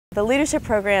The leadership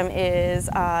program is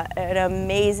an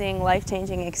amazing,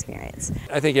 life-changing experience.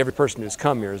 I think every person who's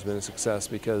come here has been a success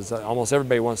because almost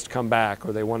everybody wants to come back,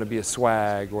 or they want to be a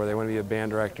swag, or they want to be a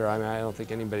band director. I mean, I don't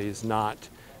think anybody's not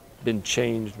been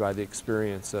changed by the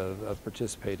experience of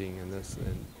participating in this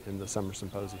in the summer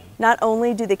symposium. Not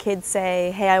only do the kids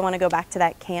say, hey, I want to go back to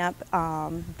that camp,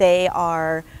 they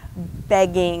are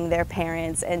begging their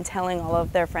parents and telling all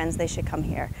of their friends they should come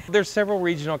here. There's several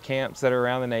regional camps that are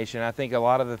around the nation. I think a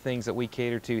lot of the things that we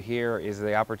cater to here is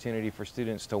the opportunity for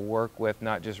students to work with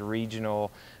not just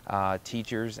regional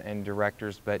teachers and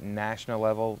directors, but national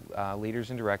level leaders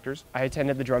and directors. I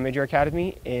attended the Drum Major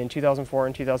Academy in 2004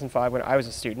 and 2005 when I was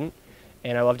a student,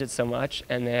 and I loved it so much.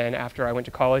 And then after I went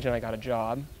to college and I got a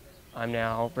job, I'm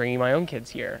now bringing my own kids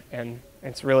here, and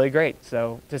it's really great.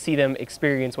 So to see them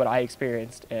experience what I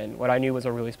experienced and what I knew was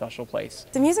a really special place.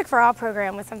 The Music for All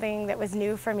program was something that was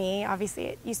new for me. Obviously,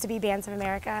 it used to be Bands of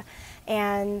America,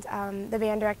 and the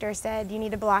band director said, you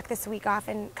need to block this week off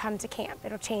and come to camp.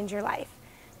 It'll change your life.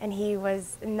 And he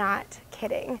was not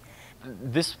kidding.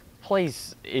 This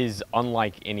place is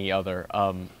unlike any other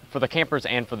for the campers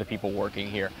and for the people working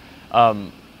here.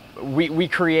 We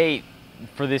create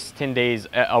for this 10 days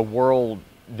a world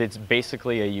that's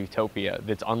basically a utopia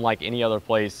that's unlike any other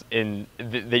place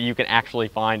that you can actually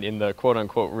find in the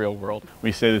quote-unquote real world.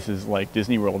 We say this is like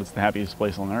Disney World. It's the happiest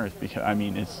place on earth because, I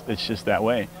mean, it's just that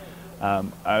way.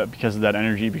 Because of that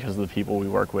energy, because of the people we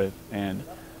work with, and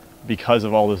because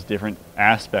of all those different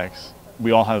aspects, we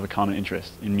all have a common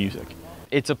interest in music.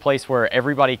 It's a place where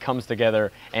everybody comes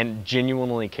together and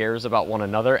genuinely cares about one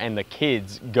another, and the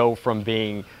kids go from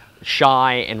being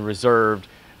shy and reserved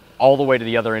all the way to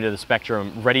the other end of the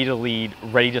spectrum, ready to lead,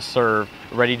 ready to serve,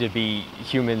 ready to be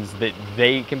humans that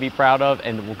they can be proud of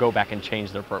and will go back and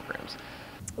change their programs.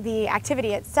 The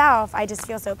activity itself, I just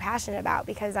feel so passionate about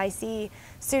because I see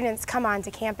students come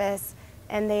onto campus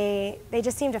and they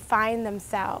just seem to find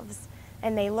themselves,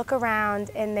 and they look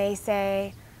around and they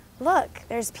say, look,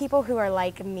 there's people who are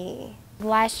like me.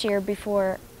 Last year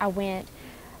before I went,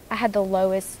 I had the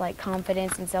lowest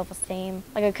confidence and self-esteem.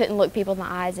 I couldn't look people in the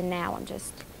eyes, and now I'm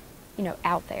just,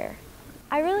 out there.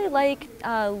 I really like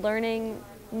learning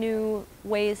new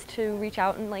ways to reach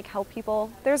out and help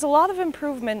people. There's a lot of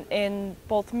improvement in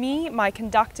both me, my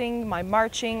conducting, my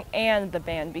marching, and the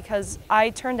band, because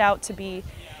I turned out to be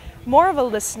more of a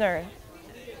listener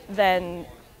than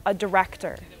a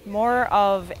director, more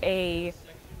of a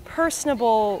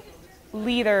personable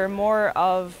leader, more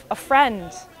of a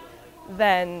friend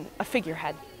than a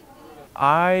figurehead.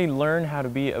 I learned how to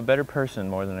be a better person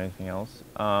more than anything else.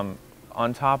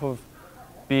 On top of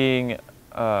being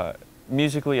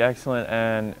musically excellent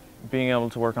and being able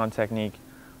to work on technique,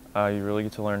 you really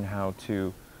get to learn how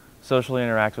to socially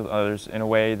interact with others in a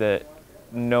way that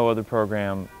no other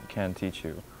program can teach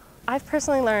you. I've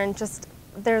personally learned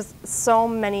there's so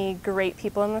many great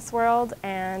people in this world,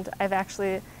 and I've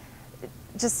actually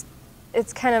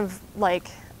it's kind of like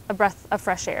a breath of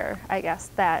fresh air, I guess,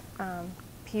 that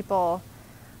people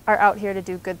are out here to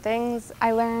do good things.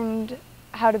 I learned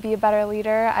how to be a better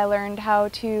leader. I learned how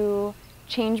to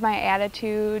change my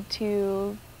attitude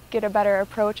to get a better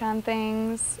approach on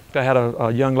things. I had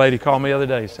a young lady call me the other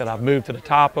day, said, I've moved to the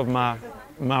top of my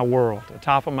world, the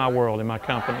top of my world in my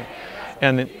company.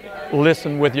 And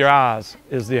listen with your eyes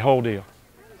is the whole deal.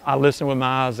 I listened with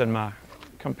my eyes, and my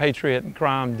compatriot in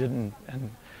crime didn't,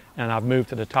 and I've moved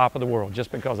to the top of the world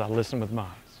just because I listened with my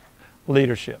eyes.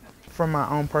 Leadership. From my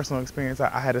own personal experience,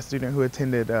 I had a student who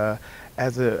attended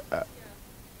as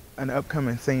an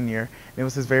upcoming senior. It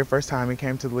was his very first time he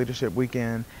came to the leadership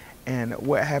weekend, and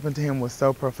what happened to him was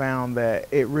so profound that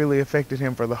it really affected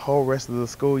him for the whole rest of the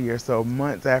school year. So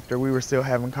months after, we were still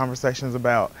having conversations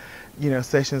about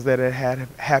sessions that had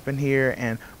happened here,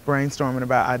 and brainstorming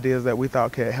about ideas that we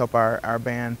thought could help our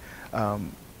band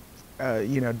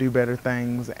do better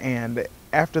things. And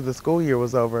after the school year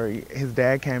was over, his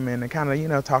dad came in and kind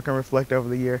of, talk and reflect over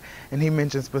the year, and he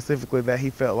mentioned specifically that he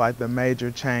felt like the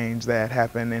major change that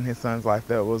happened in his son's life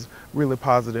that was really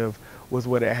positive was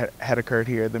what had occurred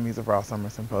here at the Music for All Summer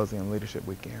Symposium Leadership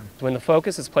Weekend. When the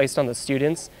focus is placed on the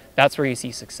students, that's where you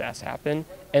see success happen,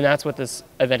 and that's what this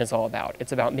event is all about.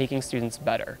 It's about making students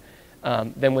better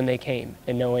than when they came,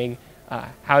 and knowing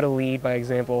how to lead by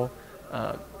example,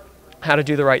 how to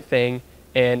do the right thing,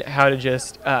 and how to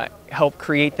just help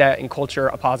create that and culture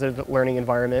a positive learning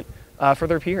environment for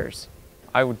their peers.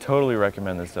 I would totally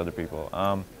recommend this to other people.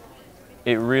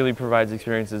 It really provides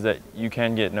experiences that you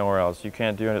can get nowhere else. You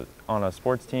can't do it on a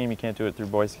sports team, you can't do it through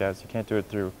Boy Scouts, you can't do it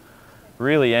through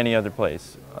really any other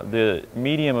place. The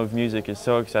medium of music is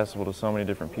so accessible to so many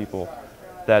different people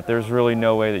that there's really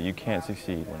no way that you can't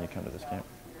succeed when you come to this camp.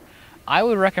 I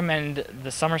would recommend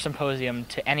the Summer Symposium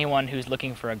to anyone who's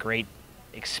looking for a great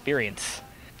experience.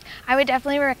 I would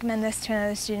definitely recommend this to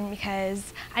another student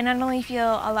because I not only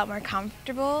feel a lot more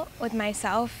comfortable with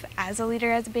myself as a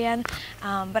leader as a band,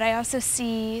 but I also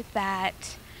see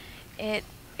that it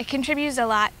contributes a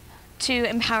lot to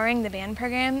empowering the band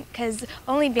program, because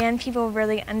only band people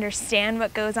really understand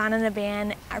what goes on in a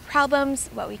band, our problems,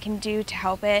 what we can do to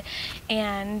help it,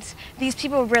 and these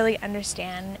people really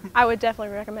understand. I would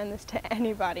definitely recommend this to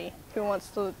anybody who wants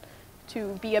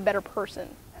to be a better person,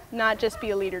 not just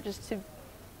be a leader, just to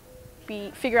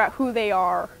figure out who they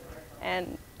are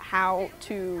and how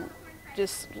to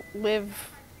just live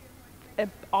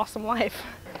an awesome life.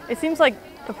 It seems like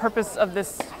the purpose of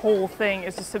this whole thing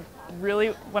is just to really,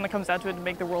 when it comes down to it, to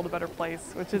make the world a better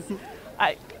place, which is,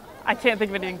 I can't think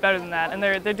of anything better than that. And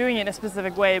they're doing it in a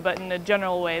specific way, but in a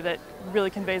general way that really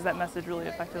conveys that message really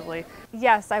effectively.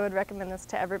 Yes, I would recommend this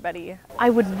to everybody. I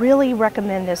would really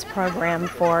recommend this program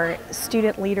for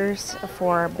student leaders,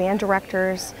 for band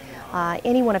directors,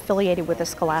 anyone affiliated with the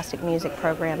Scholastic Music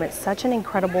program. It's such an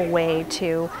incredible way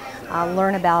to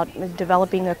learn about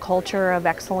developing a culture of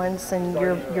excellence in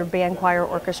your band, choir,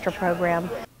 orchestra program.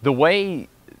 The way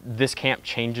this camp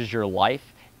changes your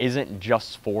life isn't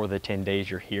just for the 10 days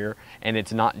you're here, and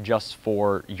it's not just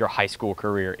for your high school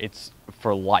career, it's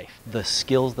for life. The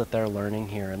skills that they're learning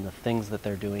here and the things that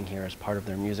they're doing here as part of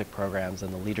their music programs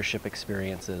and the leadership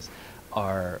experiences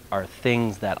are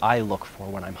things that I look for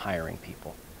when I'm hiring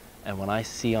people. And when I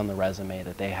see on the resume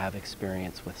that they have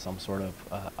experience with some sort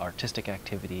of artistic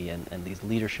activity and these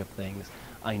leadership things,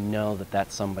 I know that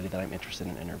that's somebody that I'm interested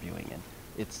in interviewing in.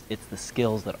 It's the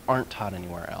skills that aren't taught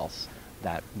anywhere else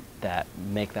that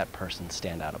make that person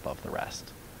stand out above the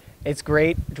rest. It's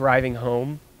great driving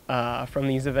home from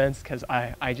these events because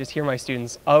I just hear my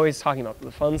students always talking about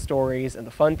the fun stories and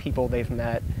the fun people they've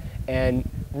met, and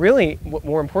really,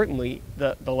 more importantly,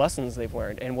 the lessons they've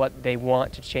learned and what they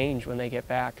want to change when they get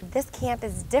back. This camp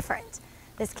is different.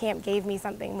 This camp gave me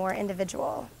something more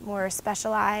individual, more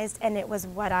specialized, and it was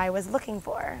what I was looking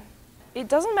for. It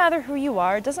doesn't matter who you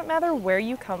are, it doesn't matter where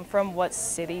you come from, what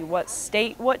city, what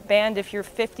state, what band, if you're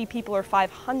 50 people or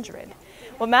 500.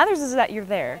 What matters is that you're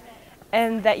there,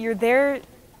 and that you're there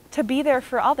to be there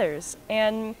for others.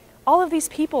 And all of these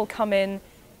people come in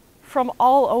from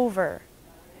all over.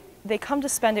 They come to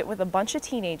spend it with a bunch of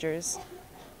teenagers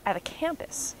at a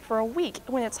campus for a week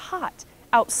when it's hot,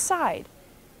 outside,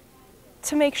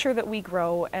 to make sure that we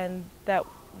grow and that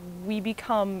we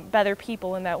become better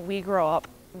people and that we grow up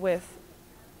with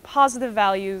positive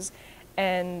values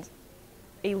and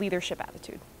a leadership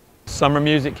attitude. Summer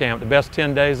music camp, the best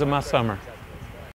 10 days of my summer.